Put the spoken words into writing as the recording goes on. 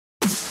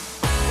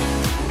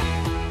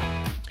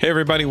Hey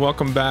everybody,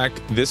 welcome back.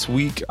 This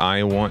week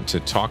I want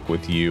to talk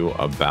with you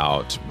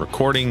about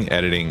recording,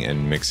 editing,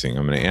 and mixing.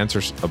 I'm going to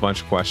answer a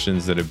bunch of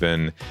questions that have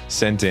been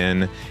sent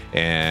in,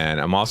 and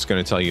I'm also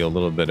going to tell you a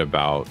little bit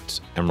about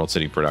Emerald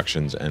City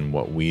Productions and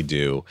what we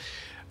do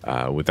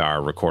with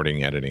our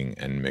recording, editing,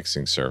 and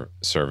mixing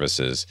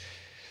services.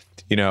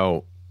 You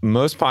know,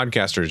 most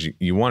podcasters,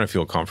 you want to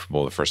feel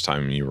comfortable the first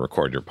time you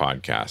record your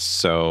podcast.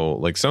 So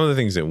like some of the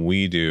things that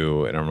we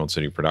do at Emerald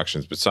City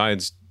Productions,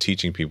 besides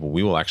teaching people,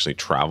 we will actually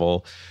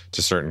travel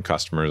to certain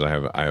customers. I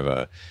have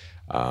a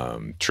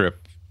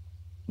trip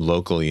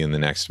locally in the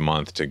next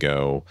month to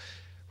go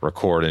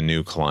record a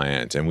new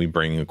client, and we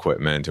bring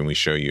equipment and we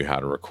show you how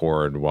to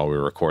record while we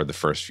record the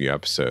first few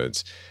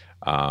episodes.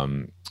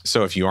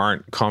 So if you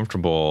aren't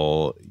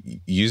comfortable,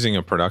 using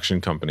a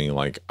production company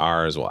like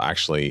ours will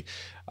actually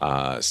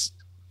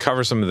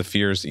cover some of the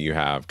fears that you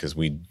have, because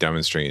we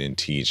demonstrate and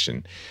teach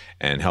and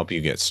help you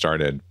get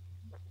started.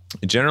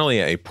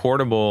 Generally, a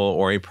portable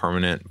or a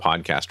permanent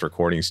podcast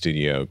recording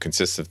studio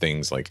consists of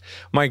things like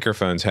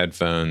microphones,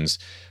 headphones,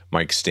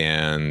 mic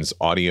stands,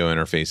 audio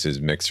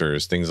interfaces,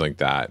 mixers, things like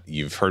that.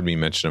 You've heard me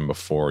mention them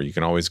before. You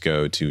can always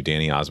go to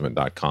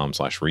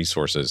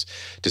dannyosment.com/resources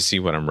to see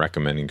what I'm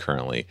recommending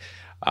currently.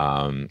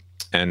 And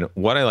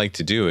what I like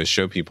to do is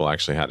show people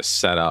actually how to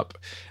set up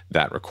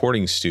that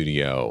recording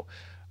studio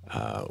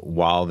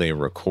while they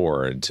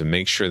record to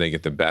make sure they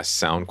get the best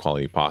sound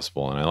quality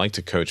possible. And I like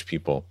to coach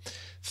people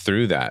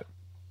through that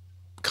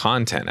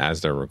content as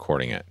they're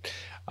recording it.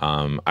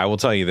 I will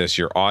tell you this,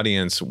 your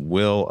audience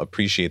will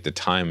appreciate the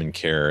time and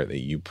care that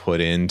you put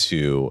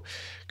into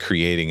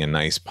creating a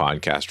nice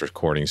podcast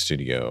recording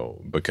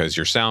studio, because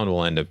your sound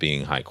will end up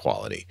being high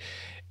quality.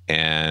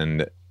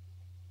 And,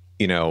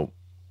 you know,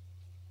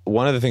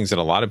 one of the things that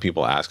a lot of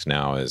people ask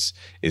now is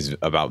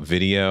about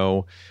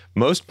video.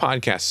 Most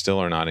podcasts still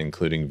are not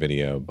including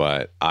video,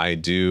 but I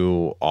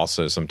do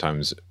also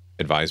sometimes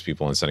advise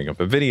people on setting up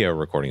a video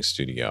recording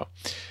studio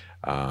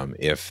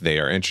if they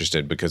are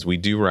interested, because we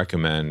do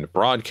recommend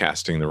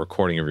broadcasting the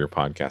recording of your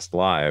podcast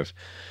live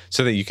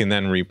so that you can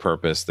then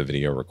repurpose the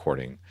video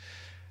recording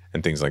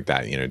and things like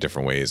that, you know,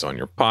 different ways on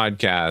your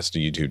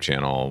podcast, YouTube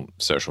channel,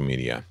 social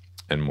media,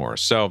 and more.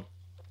 So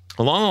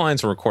along the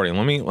lines of recording,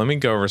 let me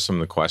go over some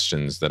of the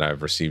questions that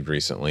I've received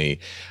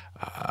recently,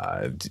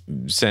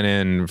 sent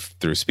in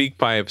through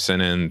SpeakPipe,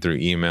 sent in through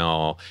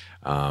email.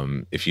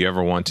 If you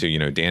ever want to, you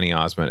know, Danny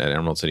Osment at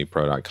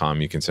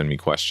emeraldcitypro.com, you can send me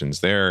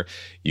questions there.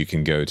 You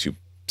can go to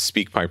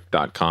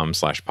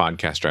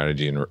speakpipe.com/podcast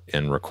strategy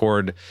and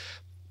record.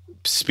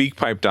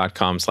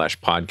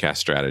 Speakpipe.com/podcast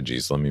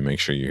strategies. Let me make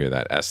sure you hear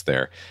that S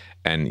there.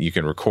 And you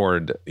can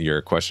record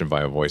your question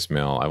via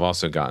voicemail. I've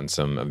also gotten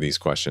some of these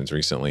questions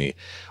recently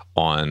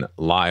on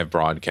live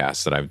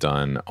broadcasts that I've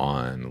done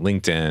on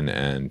LinkedIn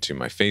and to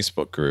my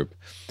Facebook group.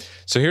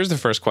 So here's the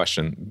first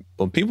question.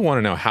 Well, people want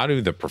to know, how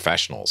do the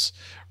professionals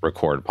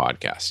record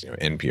podcasts, you know,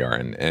 NPR?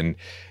 And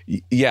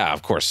yeah,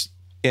 of course,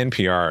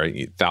 NPR,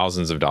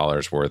 thousands of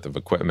dollars worth of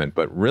equipment,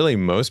 but really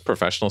most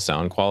professional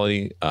sound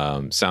quality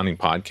sounding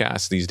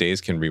podcasts these days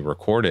can be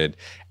recorded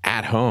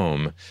at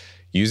home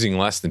using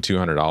less than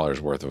 $200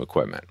 worth of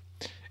equipment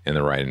in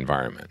the right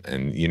environment.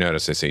 And you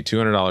notice I say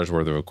 $200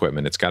 worth of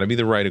equipment. It's got to be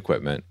the right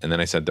equipment. And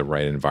then I said the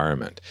right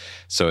environment.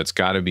 So it's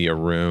got to be a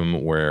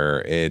room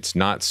where it's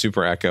not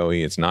super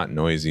echoey, it's not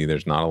noisy,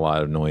 there's not a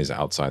lot of noise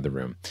outside the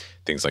room,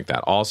 things like that.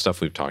 All stuff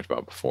we've talked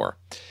about before.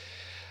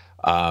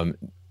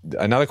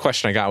 Another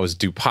question I got was,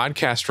 do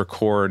podcasts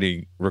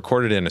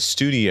recorded in a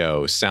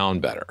studio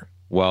sound better?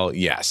 Well,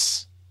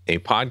 yes. A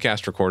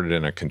podcast recorded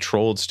in a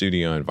controlled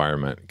studio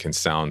environment can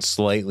sound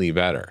slightly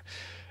better.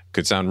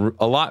 Could sound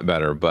a lot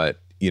better, but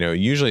you know,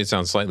 usually it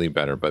sounds slightly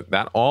better, but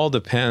that all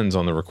depends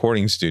on the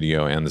recording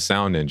studio and the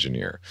sound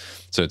engineer.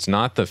 So it's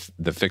not the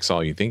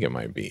fix-all you think it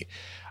might be.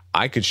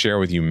 I could share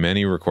with you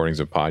many recordings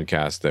of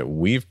podcasts that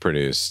we've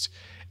produced,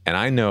 and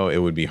I know it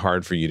would be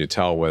hard for you to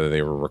tell whether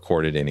they were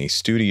recorded in a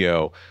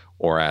studio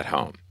or at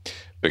home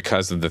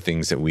because of the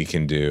things that we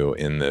can do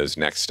in those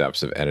next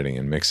steps of editing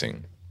and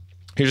mixing.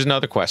 Here's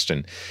another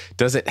question.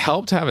 Does it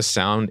help to have a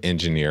sound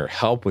engineer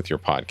help with your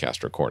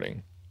podcast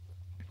recording?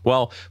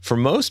 Well, for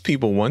most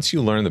people, once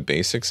you learn the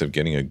basics of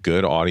getting a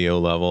good audio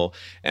level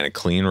and a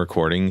clean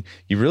recording,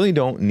 you really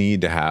don't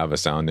need to have a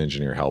sound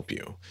engineer help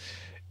you.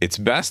 It's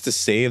best to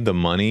save the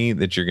money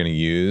that you're going to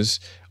use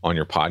on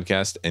your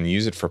podcast and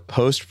use it for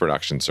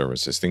post-production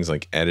services, things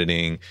like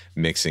editing,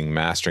 mixing,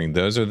 mastering.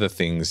 Those are the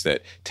things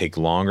that take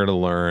longer to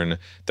learn.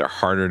 They're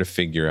harder to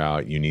figure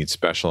out. You need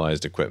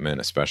specialized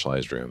equipment, a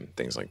specialized room,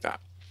 things like that.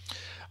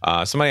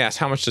 Somebody asked,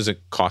 how much does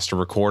it cost to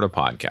record a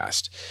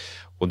podcast?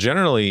 Well,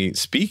 generally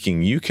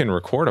speaking, you can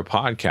record a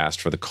podcast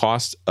for the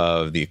cost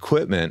of the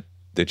equipment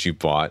that you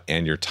bought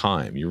and your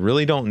time. You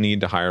really don't need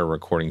to hire a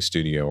recording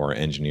studio or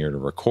engineer to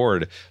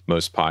record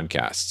most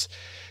podcasts.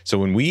 So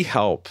when we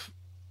help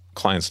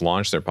clients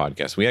launch their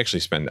podcast, we actually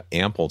spend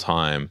ample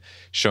time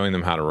showing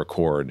them how to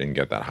record and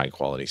get that high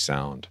quality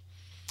sound.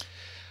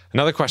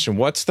 Another question,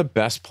 what's the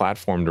best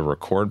platform to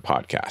record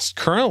podcasts?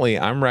 Currently,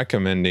 I'm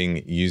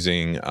recommending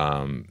using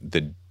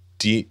the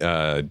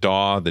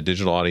DAW, the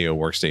digital audio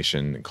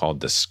workstation called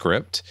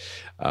Descript,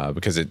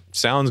 because it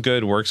sounds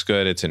good, works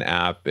good. It's an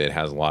app. It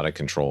has a lot of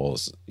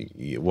controls.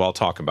 We'll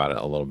talk about it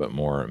a little bit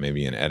more,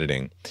 maybe in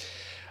editing.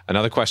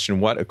 Another question,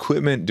 what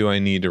equipment do I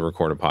need to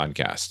record a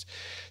podcast?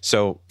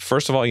 So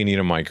first of all, you need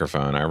a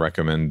microphone. I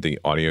recommend the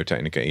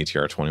Audio-Technica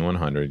ATR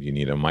 2100. You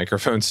need a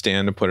microphone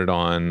stand to put it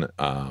on,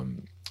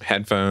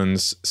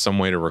 headphones, some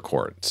way to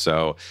record.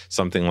 So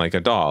something like a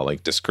DAW,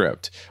 like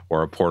Descript,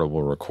 or a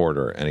portable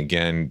recorder. And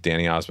again,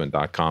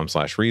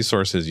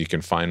 DannyOsmond.com/resources. You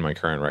can find my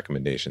current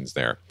recommendations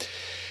there.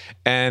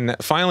 And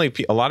finally,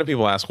 a lot of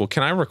people ask, well,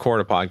 can I record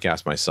a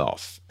podcast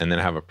myself and then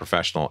have a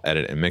professional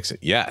edit and mix it?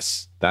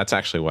 Yes, that's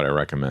actually what I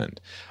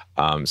recommend.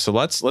 So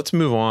let's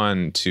move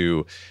on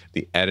to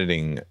the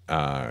editing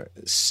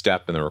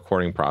step in the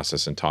recording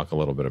process and talk a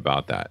little bit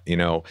about that. You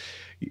know,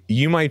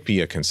 you might be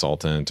a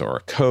consultant or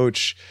a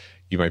coach.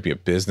 You might be a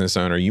business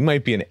owner. You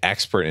might be an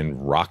expert in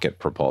rocket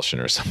propulsion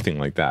or something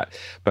like that.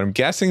 But I'm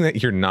guessing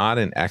that you're not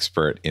an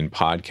expert in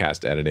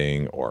podcast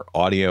editing or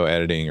audio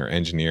editing or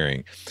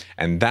engineering.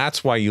 And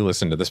that's why you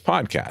listen to this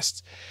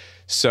podcast.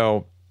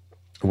 So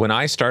when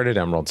I started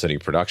Emerald City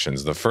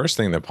Productions, the first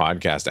thing the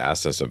podcast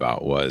asked us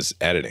about was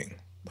editing.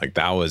 Like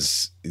that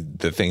was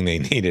the thing they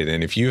needed.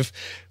 And if you've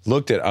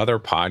looked at other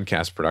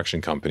podcast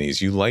production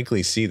companies, you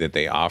likely see that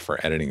they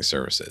offer editing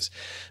services.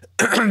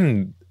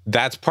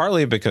 That's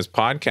partly because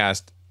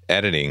podcast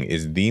editing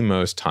is the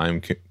most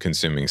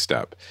time-consuming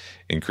step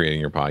in creating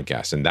your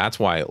podcast. And that's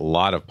why a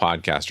lot of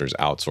podcasters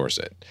outsource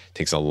it. It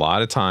takes a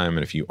lot of time.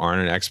 And if you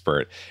aren't an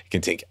expert, it can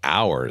take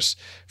hours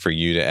for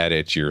you to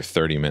edit your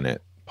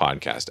 30-minute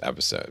podcast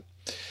episode.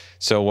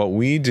 So what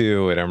we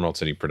do at Emerald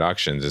City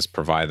Productions is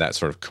provide that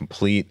sort of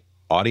complete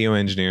audio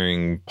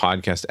engineering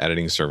podcast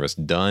editing service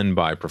done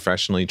by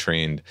professionally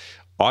trained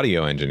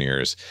audio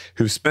engineers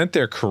who've spent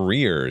their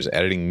careers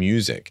editing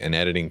music and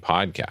editing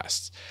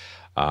podcasts.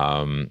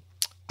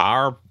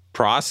 Our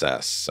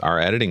process, our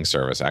editing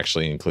service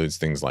actually includes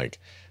things like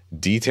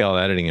detailed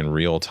editing in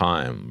real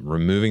time,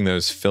 removing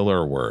those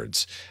filler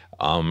words,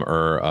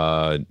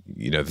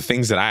 the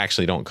things that I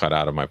actually don't cut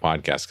out of my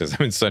podcast because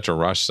I'm in such a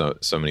rush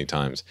so many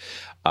times.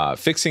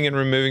 Fixing and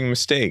removing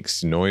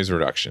mistakes, noise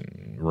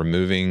reduction,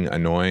 removing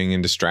annoying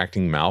and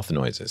distracting mouth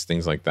noises,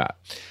 things like that.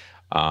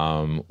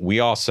 We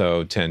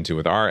also tend to,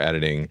 with our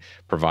editing,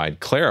 provide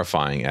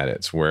clarifying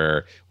edits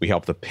where we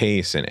help the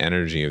pace and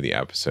energy of the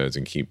episodes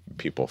and keep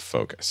people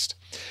focused.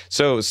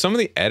 So some of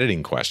the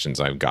editing questions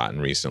I've gotten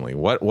recently,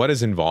 what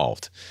is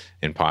involved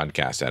in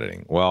podcast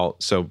editing? Well,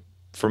 so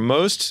for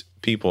most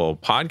people,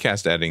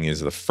 podcast editing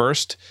is the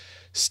first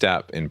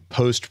step in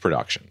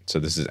post-production. So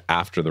this is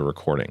after the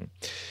recording.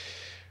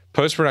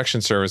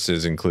 Post-production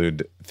services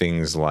include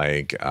things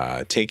like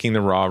taking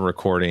the raw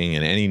recording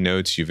and any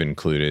notes you've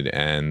included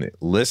and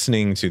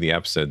listening to the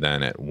episode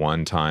then at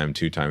 1 time,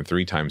 2 time,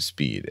 3 times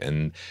speed.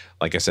 And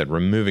like I said, we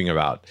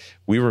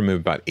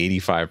remove about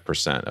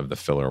 85% of the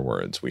filler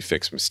words. We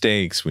fix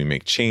mistakes, we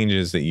make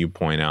changes that you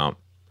point out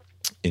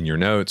in your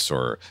notes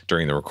or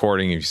during the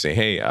recording. If you say,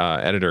 hey,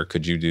 editor,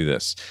 could you do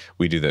this?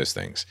 We do those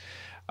things.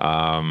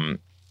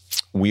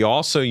 We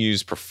also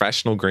use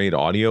professional grade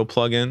audio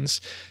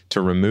plugins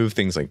to remove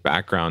things like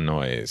background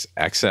noise,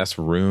 excess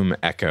room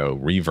echo,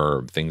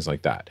 reverb, things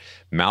like that.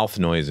 Mouth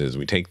noises,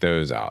 we take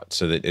those out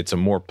so that it's a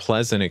more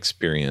pleasant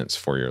experience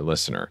for your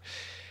listener.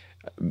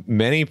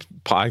 Many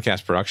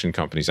podcast production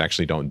companies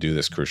actually don't do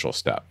this crucial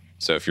step.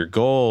 So if your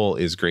goal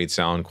is great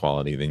sound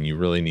quality, then you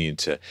really need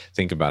to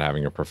think about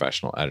having a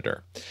professional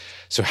editor.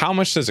 So how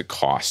much does it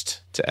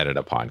cost to edit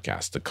a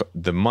podcast?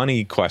 The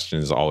money question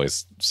is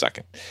always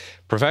second.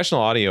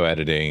 Professional audio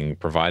editing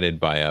provided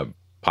by a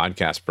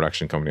podcast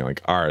production company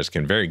like ours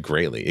can vary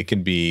greatly. It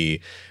can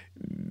be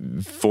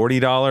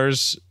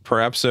 $40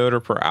 per episode or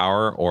per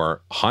hour,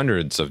 or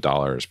hundreds of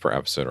dollars per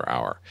episode or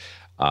hour.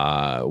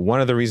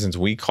 One of the reasons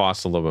we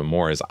cost a little bit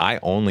more is I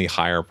only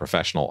hire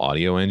professional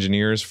audio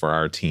engineers for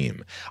our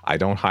team. I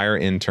don't hire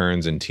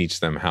interns and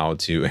teach them how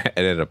to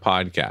edit a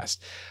podcast.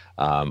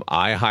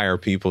 I hire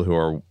people who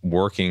are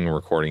working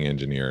recording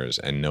engineers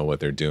and know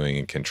what they're doing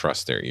and can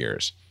trust their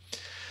ears.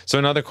 So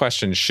another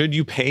question, should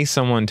you pay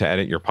someone to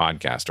edit your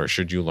podcast or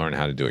should you learn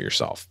how to do it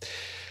yourself?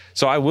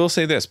 So I will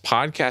say this,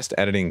 podcast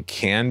editing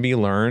can be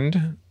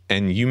learned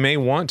and you may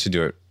want to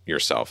do it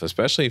yourself,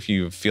 especially if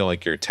you feel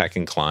like you're tech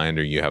inclined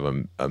or you have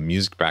a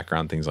music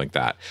background, things like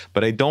that.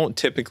 But I don't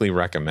typically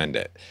recommend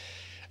it.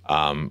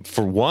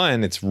 For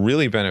one, it's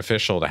really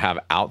beneficial to have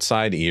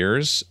outside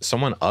ears,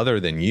 someone other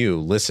than you,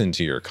 listen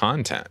to your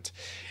content.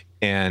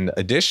 And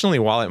additionally,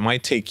 while it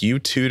might take you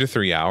 2 to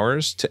 3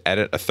 hours to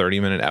edit a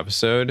 30-minute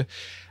episode,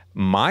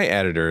 my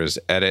editors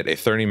edit a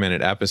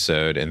 30-minute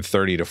episode in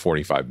 30 to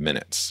 45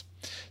 minutes.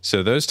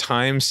 So those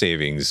time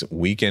savings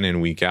week in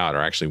and week out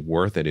are actually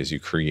worth it as you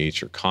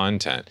create your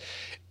content.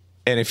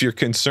 And if you're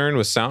concerned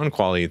with sound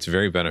quality, it's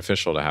very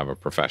beneficial to have a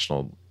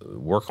professional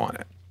work on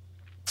it.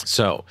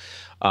 So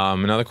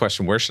another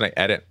question, where should I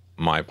edit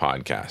my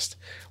podcast?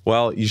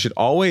 Well, you should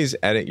always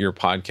edit your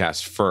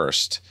podcast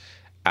first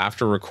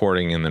after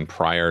recording and then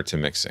prior to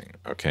mixing.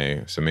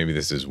 Okay. So maybe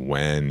this is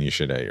when you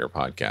should edit your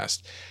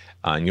podcast.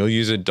 And you'll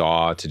use a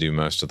DAW to do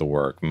most of the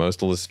work.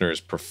 Most listeners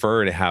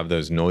prefer to have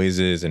those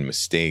noises and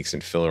mistakes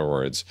and filler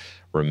words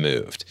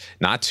removed.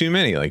 Not too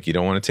many. Like, you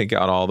don't want to take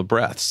out all the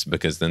breaths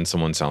because then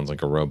someone sounds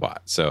like a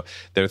robot. So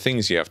there are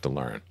things you have to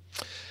learn.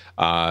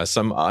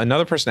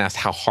 Another person asked,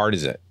 how hard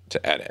is it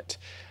to edit?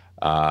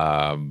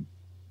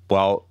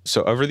 Well,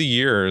 so over the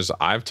years,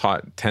 I've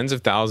taught tens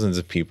of thousands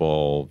of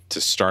people to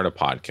start a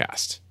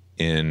podcast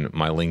in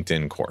my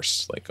LinkedIn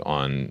course, like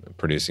on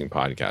producing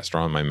podcasts or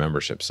on my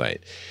membership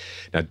site.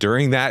 Now,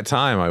 during that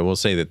time, I will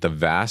say that the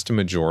vast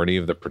majority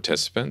of the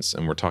participants,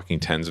 and we're talking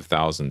tens of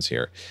thousands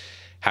here,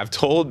 have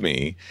told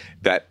me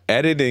that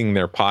editing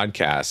their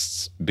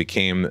podcasts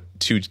became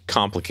too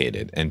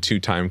complicated and too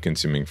time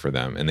consuming for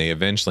them. And they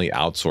eventually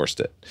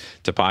outsourced it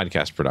to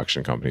podcast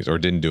production companies, or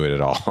didn't do it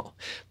at all,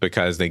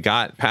 because they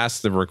got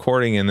past the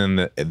recording and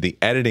then the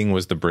editing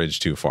was the bridge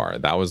too far.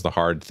 That was the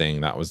hard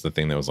thing. That was the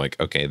thing that was like,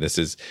 okay, this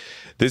is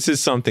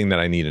something that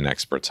I need an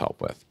expert's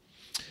help with.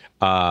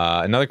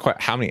 Another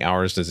question, how many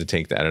hours does it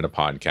take to edit a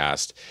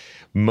podcast?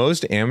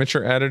 Most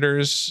amateur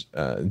editors,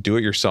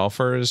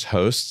 do-it-yourselfers,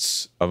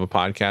 hosts of a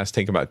podcast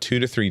take about 2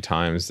 to 3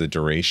 times the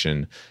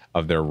duration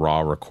of their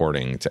raw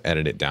recording to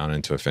edit it down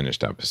into a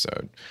finished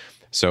episode.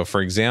 So, for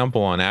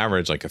example, on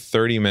average, like a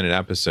 30-minute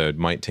episode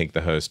might take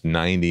the host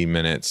 90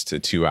 minutes to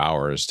 2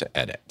 hours to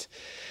edit.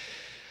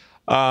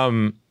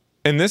 And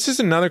this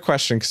is another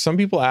question, because some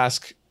people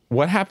ask,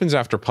 what happens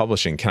after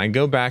publishing? Can I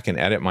go back and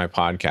edit my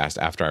podcast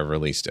after I've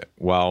released it?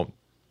 Well,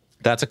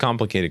 that's a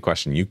complicated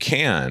question. You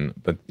can,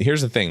 but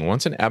here's the thing.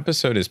 Once an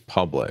episode is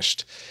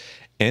published,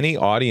 any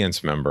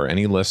audience member,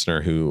 any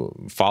listener who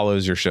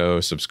follows your show,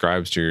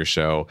 subscribes to your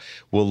show,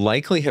 will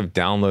likely have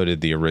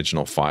downloaded the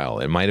original file.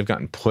 It might have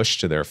gotten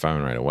pushed to their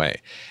phone right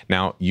away.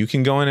 Now, you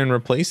can go in and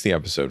replace the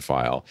episode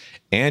file,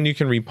 and you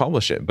can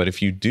republish it. But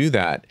if you do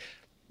that,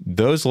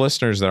 those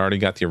listeners that already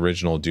got the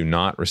original do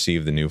not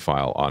receive the new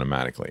file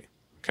automatically.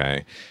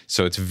 Okay.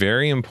 So it's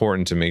very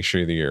important to make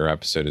sure that your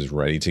episode is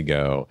ready to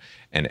go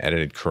and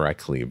edited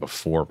correctly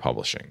before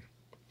publishing.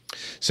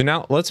 So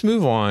now let's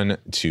move on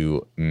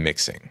to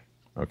mixing.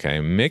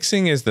 Okay.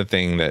 Mixing is the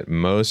thing that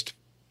most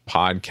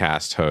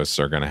podcast hosts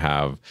are going to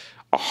have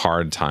a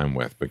hard time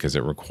with, because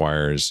it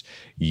requires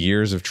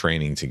years of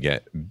training to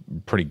get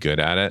pretty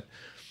good at it.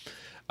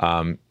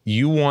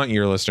 You want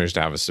your listeners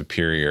to have a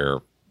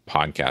superior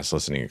podcast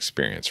listening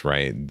experience,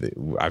 right?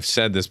 I've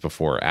said this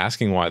before.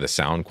 Asking why the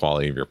sound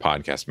quality of your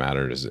podcast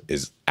matters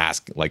is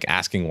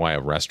asking why a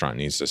restaurant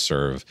needs to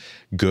serve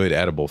good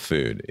edible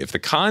food. If the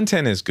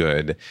content is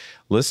good,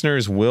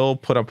 listeners will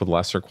put up with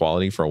lesser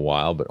quality for a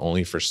while, but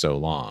only for so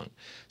long.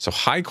 So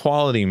high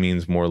quality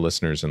means more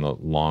listeners in the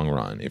long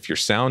run. If your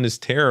sound is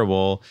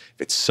terrible,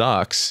 if it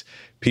sucks,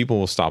 people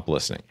will stop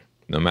listening,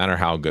 no matter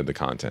how good the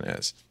content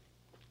is.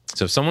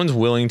 So if someone's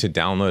willing to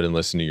download and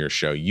listen to your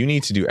show, you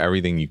need to do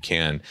everything you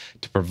can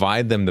to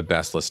provide them the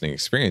best listening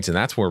experience. And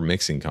that's where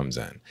mixing comes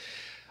in.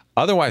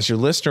 Otherwise, your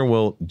listener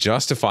will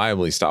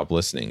justifiably stop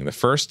listening. The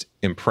first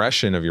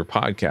impression of your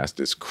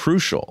podcast is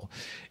crucial.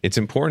 It's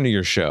important to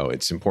your show.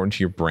 It's important to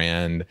your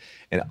brand.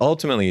 And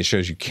ultimately, it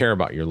shows you care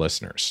about your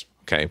listeners.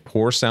 Okay.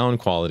 Poor sound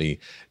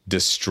quality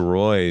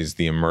destroys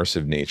the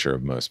immersive nature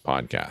of most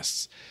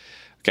podcasts.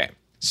 Okay.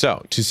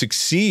 So to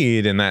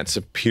succeed in that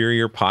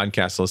superior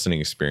podcast listening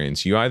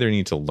experience, you either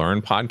need to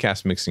learn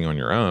podcast mixing on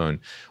your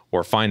own,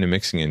 or find a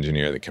mixing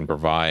engineer that can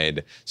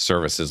provide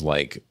services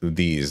like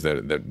these that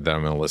I'm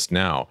going to list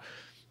now.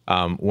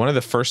 One of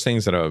the first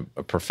things that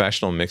a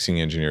professional mixing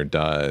engineer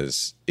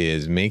does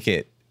is make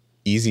it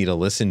easy to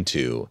listen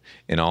to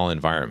in all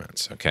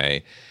environments.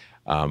 Okay.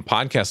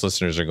 Podcast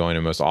listeners are going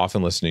to most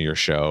often listen to your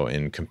show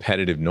in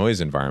competitive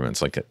noise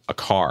environments like a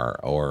car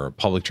or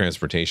public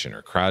transportation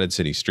or crowded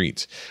city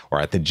streets or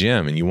at the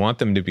gym, and you want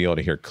them to be able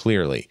to hear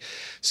clearly.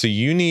 So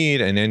you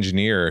need an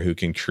engineer who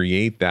can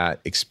create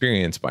that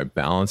experience by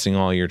balancing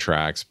all your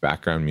tracks,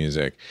 background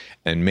music,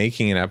 and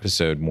making an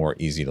episode more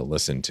easy to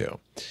listen to.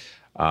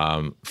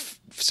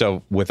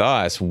 So with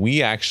us,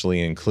 we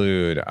actually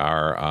include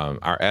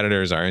our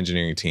editors, our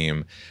engineering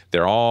team.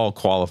 They're all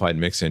qualified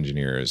mix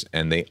engineers,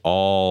 and they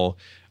all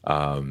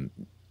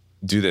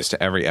do this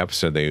to every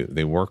episode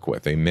they work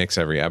with. They mix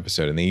every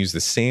episode, and they use the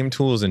same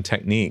tools and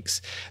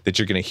techniques that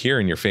you're going to hear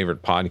in your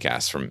favorite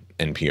podcasts from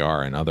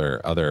NPR and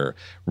other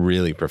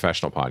really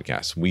professional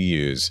podcasts. We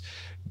use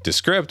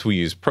Descript, we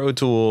use Pro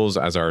Tools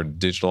as our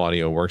digital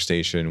audio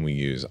workstation. We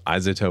use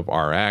Isotope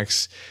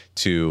RX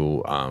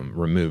to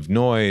remove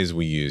noise.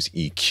 We use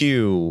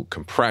EQ,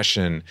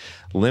 compression,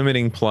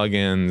 limiting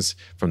plugins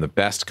from the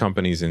best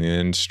companies in the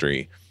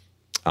industry.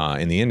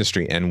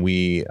 And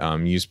we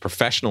use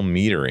professional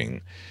metering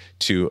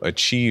to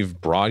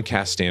achieve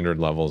broadcast standard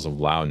levels of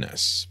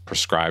loudness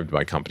prescribed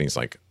by companies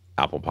like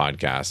Apple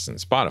Podcasts, and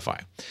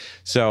Spotify.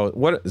 So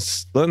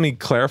let me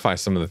clarify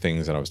some of the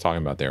things that I was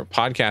talking about there.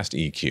 Podcast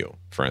EQ,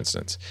 for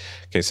instance.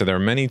 Okay, so there are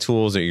many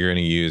tools that you're going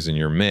to use in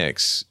your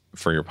mix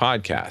for your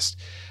podcast.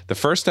 The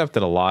first step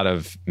that a lot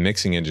of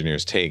mixing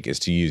engineers take is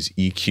to use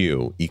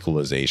EQ,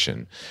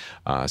 equalization.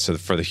 So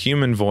for the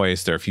human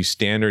voice, there are a few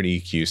standard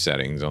EQ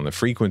settings on the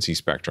frequency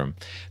spectrum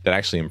that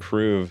actually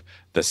improve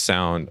the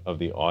sound of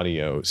the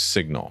audio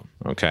signal,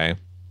 okay?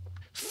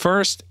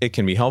 First, it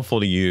can be helpful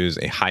to use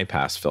a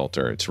high-pass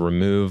filter to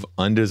remove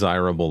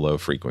undesirable low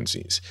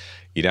frequencies.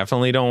 You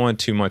definitely don't want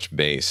too much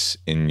bass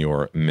in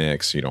your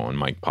mix. You don't want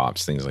mic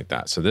pops, things like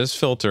that. So this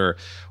filter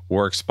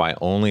works by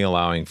only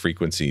allowing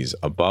frequencies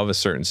above a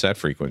certain set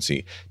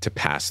frequency to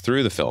pass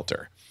through the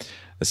filter.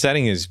 The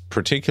setting is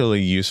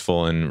particularly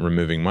useful in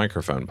removing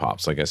microphone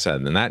pops, like I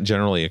said, and that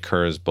generally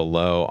occurs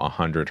below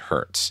 100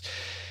 hertz.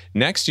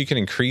 Next, you can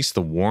increase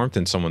the warmth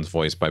in someone's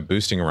voice by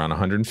boosting around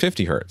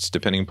 150 hertz,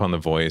 depending upon the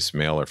voice,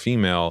 male or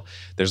female.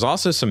 There's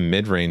also some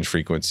mid-range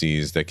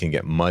frequencies that can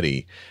get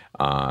muddy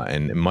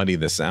and muddy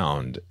the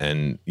sound,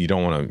 and you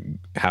don't want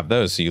to have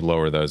those, so you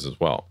lower those as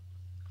well.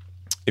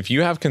 If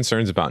you have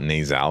concerns about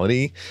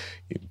nasality,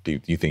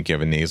 you think you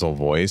have a nasal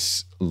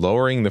voice,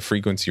 lowering the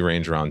frequency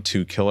range around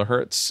 2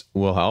 kilohertz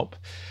will help.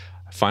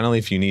 Finally,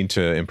 if you need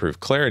to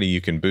improve clarity,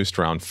 you can boost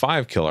around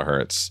 5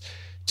 kilohertz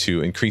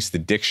to increase the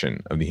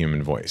diction of the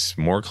human voice.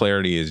 More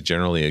clarity is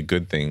generally a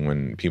good thing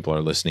when people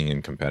are listening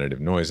in competitive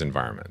noise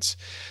environments.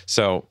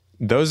 So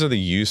those are the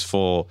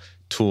useful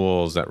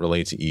tools that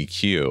relate to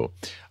EQ.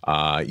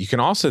 You can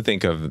also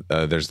think of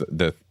there's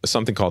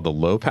something called the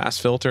low pass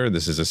filter.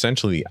 This is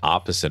essentially the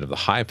opposite of the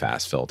high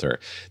pass filter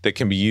that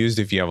can be used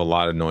if you have a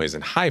lot of noise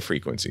in high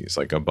frequencies,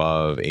 like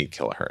above 8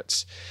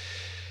 kilohertz.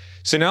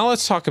 So now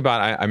let's talk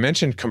about, I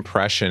mentioned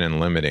compression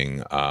and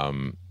limiting.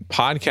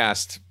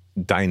 Podcast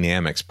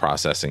dynamics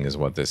processing is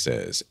what this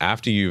is.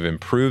 After you've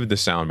improved the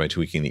sound by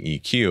tweaking the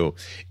EQ,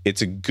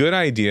 it's a good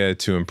idea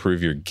to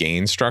improve your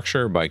gain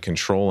structure by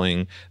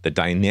controlling the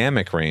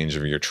dynamic range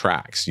of your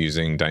tracks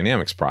using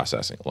dynamics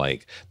processing,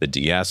 like the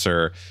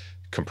de-esser,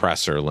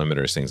 compressor,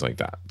 limiters, things like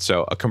that.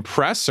 So a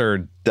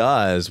compressor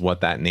does what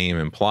that name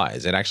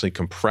implies. It actually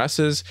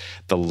compresses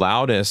the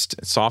loudest,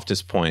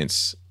 softest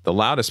points, the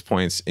loudest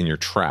points in your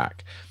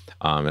track.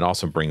 It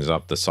also brings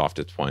up the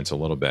softest points a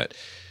little bit,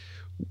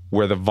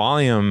 where the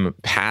volume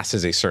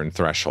passes a certain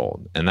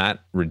threshold, and that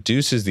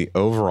reduces the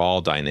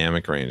overall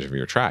dynamic range of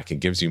your track.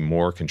 It gives you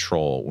more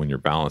control when you're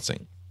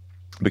balancing,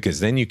 because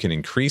then you can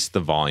increase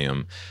the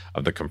volume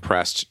of the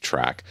compressed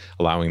track,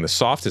 allowing the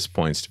softest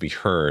points to be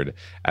heard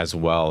as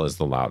well as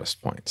the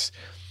loudest points.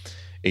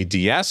 A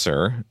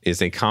de-esser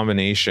is a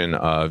combination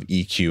of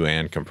EQ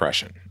and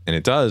compression, and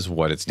it does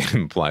what its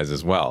name implies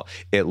as well.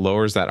 It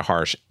lowers that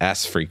harsh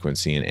S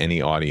frequency in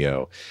any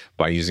audio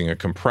by using a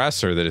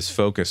compressor that is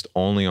focused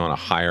only on a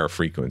higher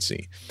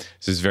frequency.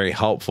 This is very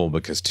helpful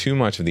because too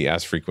much of the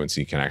S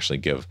frequency can actually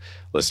give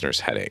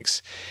listeners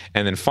headaches.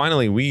 And then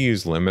finally, we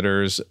use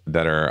limiters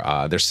that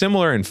are, they're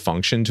similar in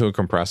function to a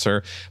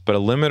compressor, but a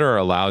limiter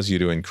allows you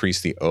to increase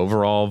the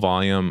overall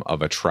volume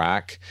of a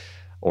track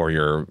or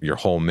your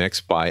whole mix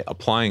by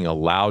applying a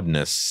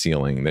loudness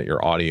ceiling that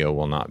your audio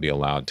will not be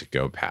allowed to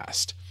go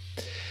past.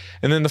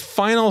 And then the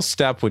final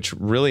step, which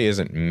really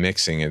isn't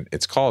mixing,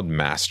 it's called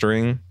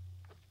mastering.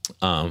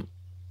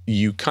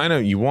 You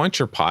want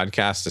your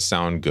podcast to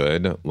sound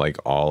good, like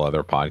all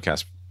other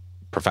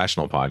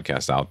professional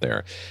podcasts out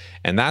there.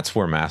 And that's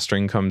where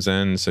mastering comes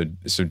in. So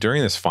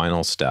during this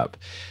final step,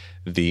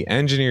 the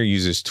engineer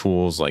uses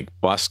tools like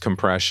bus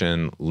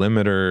compression,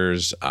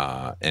 limiters,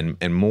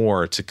 and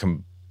more to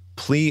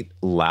complete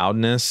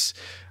loudness.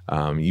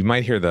 You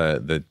might hear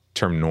the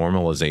term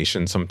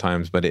normalization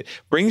sometimes, but it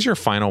brings your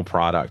final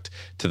product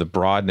to the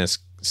broadcast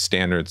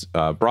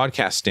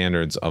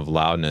standards of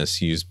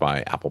loudness used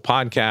by Apple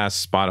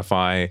Podcasts,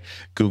 Spotify,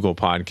 Google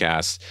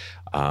Podcasts.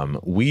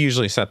 We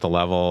usually set the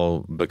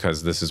level,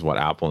 because this is what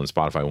Apple and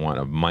Spotify want,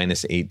 of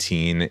minus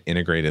 18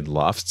 integrated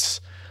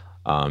LUFS,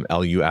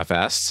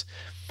 LUFS.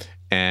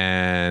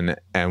 And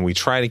we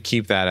try to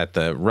keep that at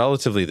the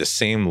relatively the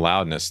same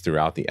loudness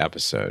throughout the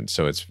episode,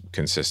 so it's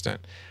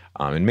consistent.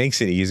 It makes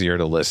it easier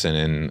to listen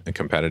in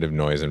competitive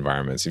noise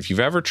environments. If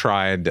you've ever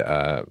tried,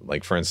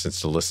 like for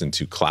instance, to listen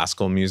to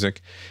classical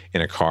music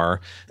in a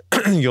car,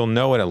 you'll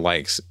know what it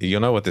likes.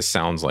 You'll know what this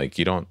sounds like.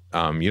 You don't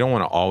want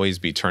to always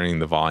be turning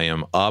the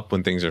volume up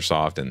when things are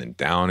soft and then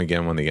down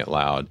again when they get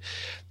loud.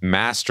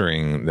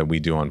 Mastering that we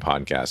do on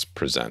podcasts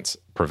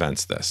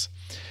prevents this.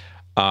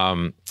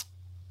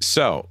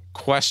 So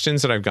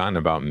questions that I've gotten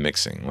about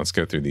mixing. Let's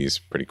go through these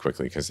pretty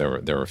quickly because there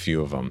were a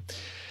few of them.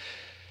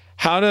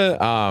 How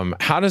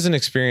does an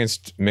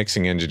experienced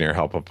mixing engineer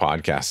help a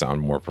podcast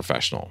sound more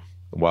professional?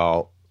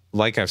 Well,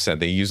 like I've said,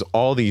 they use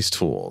all these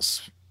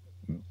tools: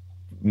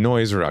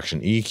 noise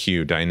reduction,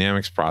 EQ,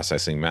 dynamics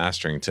processing,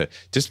 mastering, to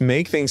just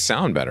make things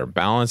sound better,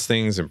 balance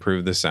things,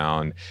 improve the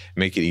sound,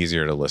 make it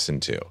easier to listen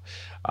to.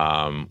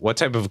 What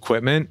type of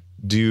equipment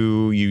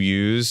do you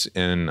use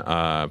in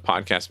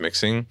podcast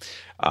mixing?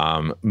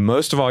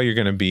 Most of all, you're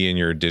going to be in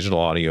your digital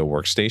audio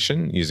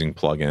workstation using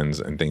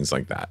plugins and things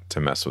like that to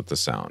mess with the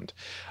sound.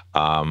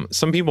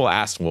 Some people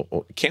ask,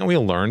 well, can't we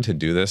learn to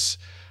do this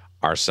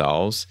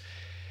ourselves?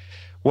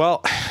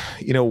 Well,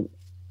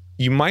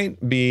 you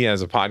might be,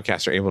 as a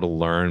podcaster, able to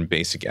learn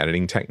basic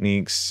editing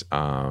techniques,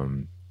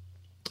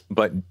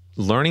 but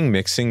learning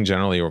mixing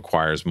generally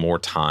requires more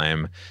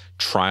time,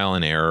 trial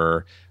and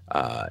error.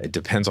 It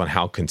depends on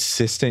how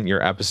consistent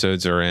your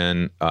episodes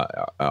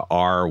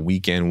are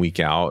week in, week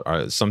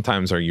out.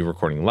 Sometimes are you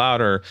recording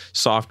louder,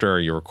 softer? Are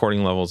your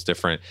recording levels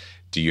different?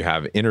 Do you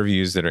have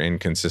interviews that are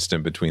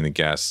inconsistent between the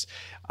guests?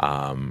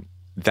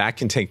 That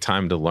can take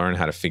time to learn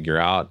how to figure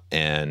out,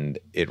 and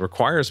it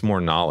requires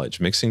more knowledge.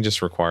 Mixing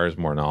just requires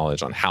more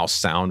knowledge on how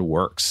sound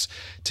works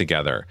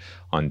together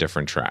on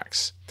different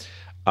tracks.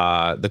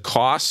 The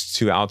cost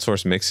to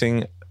outsource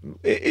mixing,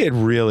 it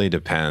really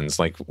depends.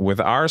 Like with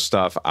our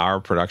stuff,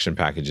 our production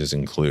packages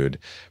include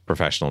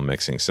professional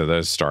mixing. So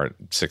those start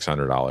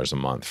 $600 a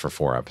month for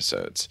 4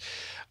 episodes.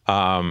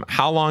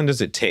 How long does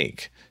it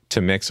take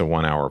to mix a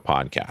 1-hour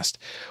podcast?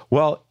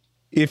 Well,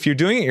 if you're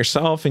doing it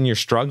yourself and you're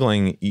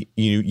struggling,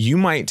 you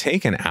might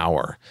take an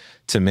hour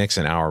to mix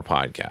an hour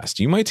podcast.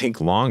 You might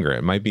take longer.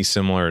 It might be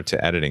similar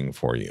to editing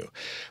for you.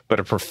 But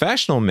a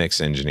professional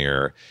mix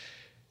engineer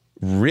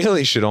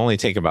really should only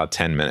take about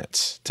 10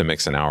 minutes to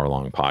mix an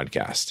hour-long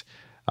podcast.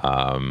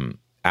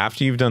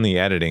 After you've done the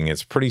editing,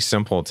 it's pretty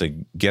simple to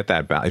get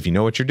that balance. If you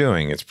know what you're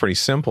doing, it's pretty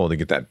simple to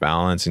get that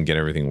balance and get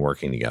everything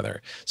working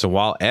together. So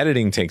while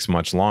editing takes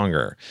much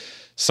longer,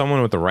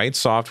 someone with the right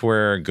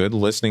software, good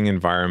listening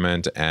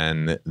environment,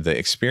 and the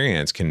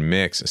experience can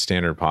mix a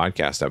standard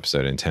podcast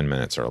episode in 10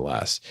 minutes or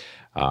less.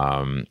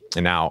 And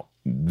now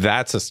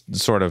that's a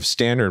sort of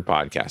standard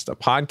podcast. A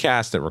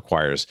podcast that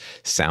requires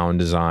sound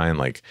design,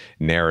 like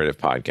narrative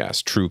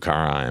podcasts, true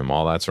crime,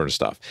 all that sort of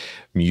stuff,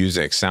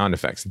 music, sound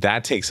effects,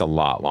 that takes a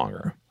lot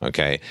longer.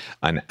 Okay.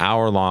 An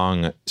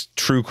hour-long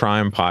true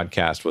crime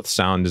podcast with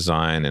sound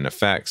design and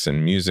effects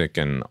and music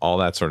and all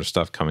that sort of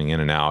stuff coming in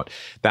and out,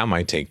 that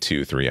might take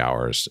 2-3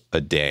 hours a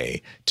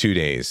day, 2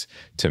 days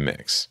to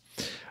mix.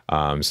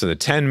 So the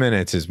 10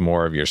 minutes is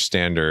more of your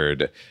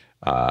standard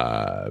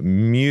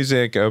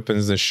music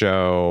opens the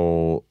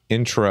show,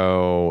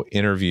 intro,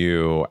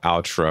 interview,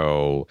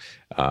 outro,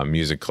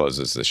 music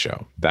closes the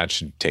show. That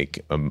should take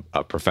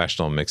a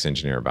professional mix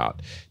engineer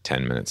about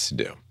 10 minutes to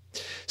do.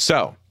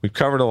 So we've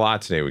covered a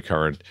lot today. We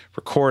covered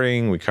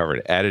recording, we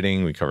covered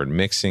editing, we covered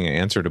mixing, I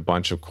answered a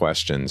bunch of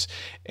questions.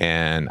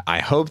 And I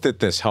hope that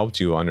this helped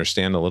you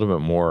understand a little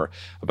bit more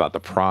about the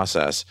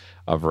process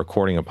of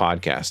recording a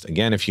podcast.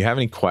 Again, if you have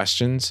any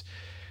questions,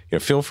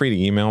 feel free to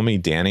email me,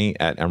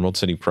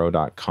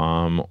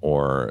 Danny@emeraldcitypro.com,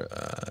 or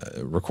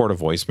record a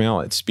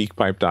voicemail at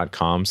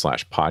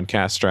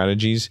speakpipe.com/podcast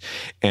strategies.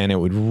 And it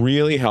would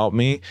really help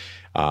me.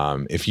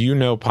 If you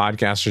know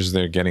podcasters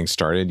that are getting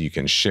started, you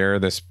can share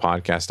this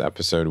podcast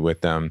episode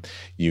with them.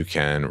 You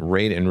can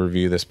rate and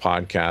review this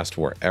podcast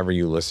wherever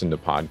you listen to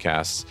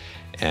podcasts.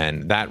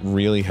 And that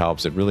really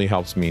helps. It really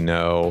helps me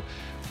know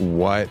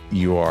what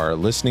you are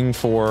listening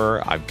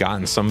for. I've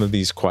gotten some of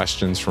these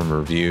questions from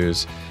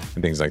reviews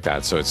and things like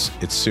that. So it's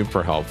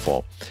super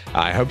helpful.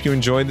 I hope you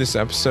enjoyed this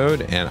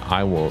episode, and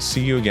I will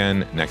see you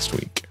again next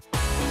week.